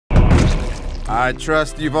I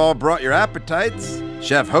trust you've all brought your appetites.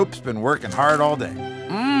 Chef Hope's been working hard all day.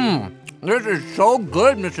 This is so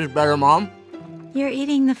good, Mrs. Better Mom. You're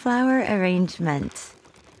eating the flower arrangement.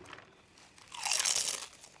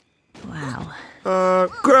 Wow.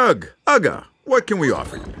 Grug, Ugga, what can we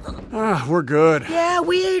offer you? We're good. Yeah,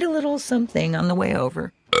 we ate a little something on the way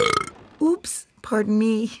over. Oops, pardon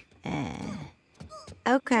me.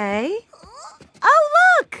 Okay. Oh,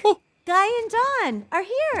 look! Guy and Dawn are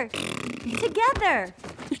here. Together.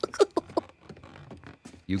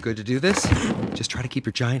 You good to do this? Just try to keep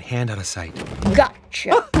your giant hand out of sight.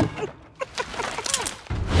 Gotcha.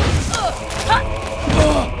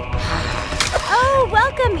 Oh,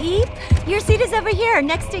 welcome, Eep. Your seat is over here,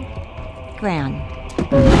 next to Gran.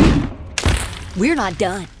 We're not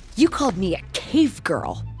done. You called me a cave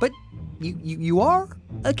girl. But you are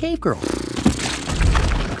a cave girl.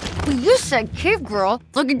 Well, you said cave girl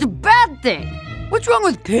like it's a bad thing. What's wrong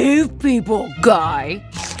with cave people, Guy?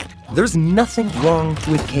 There's nothing wrong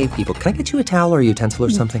with cave people. Can I get you a towel or a utensil or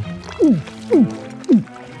something?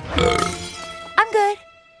 I'm good.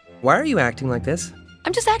 Why are you acting like this?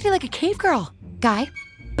 I'm just acting like a cave girl, Guy.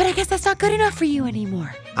 But I guess that's not good enough for you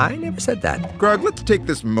anymore. I never said that. Grug, let's take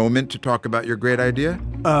this moment to talk about your great idea.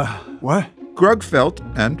 What? Grug felt,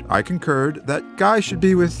 and I concurred, that Guy should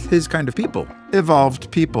be with his kind of people.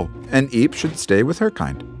 Evolved people. And Eep should stay with her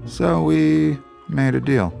kind. So we made a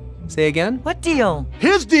deal. Say again? What deal?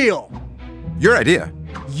 His deal! Your idea.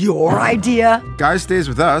 Your idea? Guy stays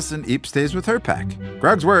with us and Eep stays with her pack.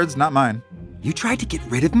 Grug's words, not mine. You tried to get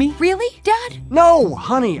rid of me? Really, Dad? No,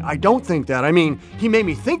 honey, I don't think that. I mean, he made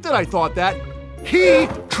me think that I thought that. He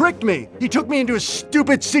tricked me. He took me into a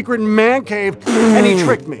stupid secret man cave, and he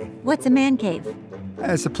tricked me. What's a man cave?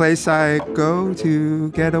 It's a place I go to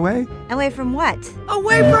get away. Away from what?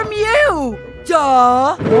 Away from you!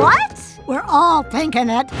 Duh! What? We're all thinking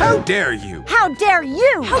it. How dare you? How dare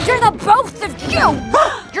you? How dare the both of you?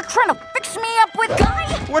 You're trying to fix me up with Guy?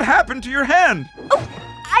 What happened to your hand? Oh,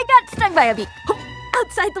 I got stung by a bee.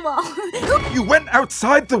 Outside the wall. You went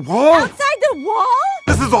outside the wall? Outside the wall?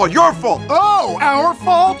 This is all your fault. Oh, our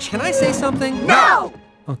fault? Can I say something? No!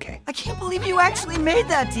 Okay. I can't believe you actually made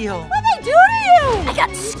that deal. What'd they do to you? I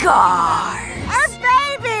got scars. Our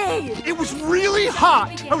baby! It was really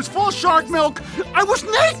hot. I was full of shark milk. I was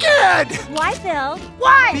naked! Why, Phil?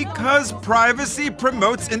 Why? Because privacy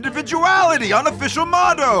promotes individuality, unofficial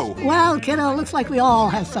motto. Well, kiddo, looks like we all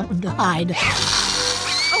have something to hide.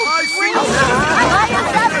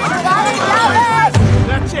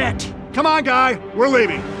 That's it. Come on, Guy. We're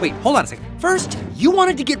leaving. Wait, hold on a second. First, you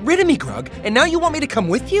wanted to get rid of me, Grug, and now you want me to come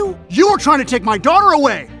with you? You were trying to take my daughter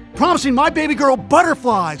away, promising my baby girl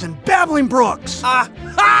butterflies and babbling brooks.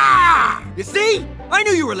 Aha! You see? I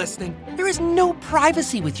knew you were listening. There is no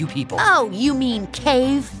privacy with you people. Oh, you mean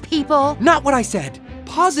cave people? Not what I said.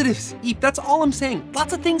 Positives, Eep, that's all I'm saying.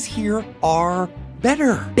 Lots of things here are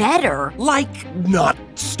better. Better? Like not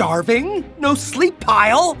starving, no sleep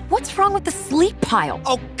pile. What's wrong with the sleep pile?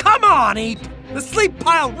 Oh, come on, Eep. The sleep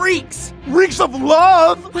pile reeks. Reeks of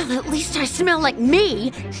love. Well, at least I smell like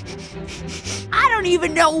me. I don't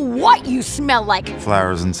even know what you smell like.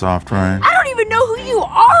 Flowers and soft rain. I don't even know who you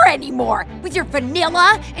are anymore. With your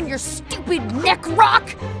vanilla and your stupid neck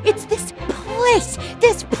rock. It's this place.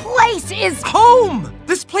 This place is Home!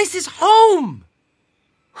 This place is home!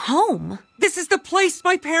 home. This is the place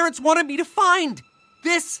my parents wanted me to find.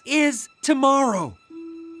 This is tomorrow.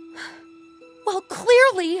 Well,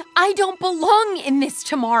 clearly, I don't belong in this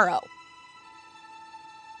tomorrow.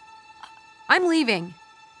 I'm leaving.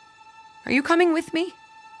 Are you coming with me?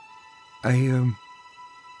 I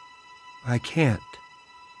can't.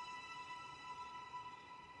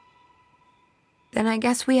 Then I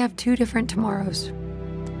guess we have two different tomorrows.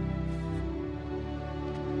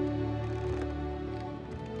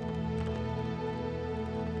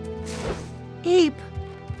 Eep,